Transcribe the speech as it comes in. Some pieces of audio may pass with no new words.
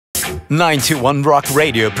91 Rock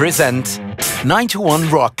Radio presents 91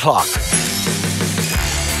 Rock Clock.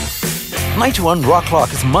 91 Rock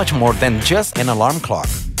Clock is much more than just an alarm clock.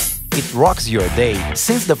 It rocks your day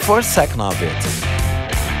since the first second of it.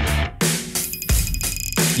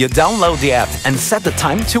 You download the app and set the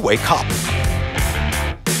time to wake up.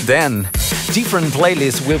 Then, different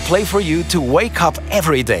playlists will play for you to wake up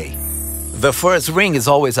every day. The first ring is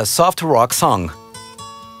always a soft rock song.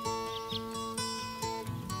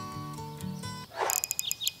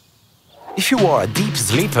 If you are a deep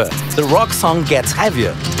sleeper, the rock song gets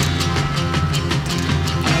heavier. I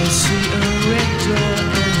see a red door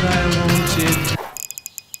and I want it.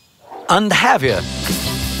 And heavier.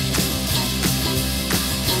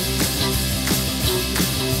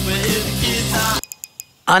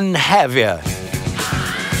 And heavier.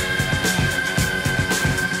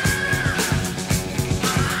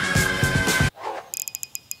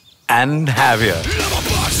 And heavier.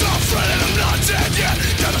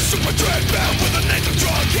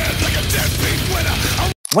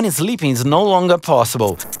 When sleeping is no longer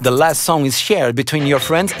possible, the last song is shared between your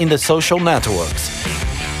friends in the social networks.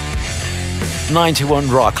 91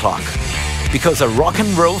 Rock Clock. Because a rock and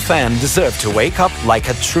roll fan deserves to wake up like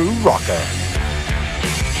a true rocker.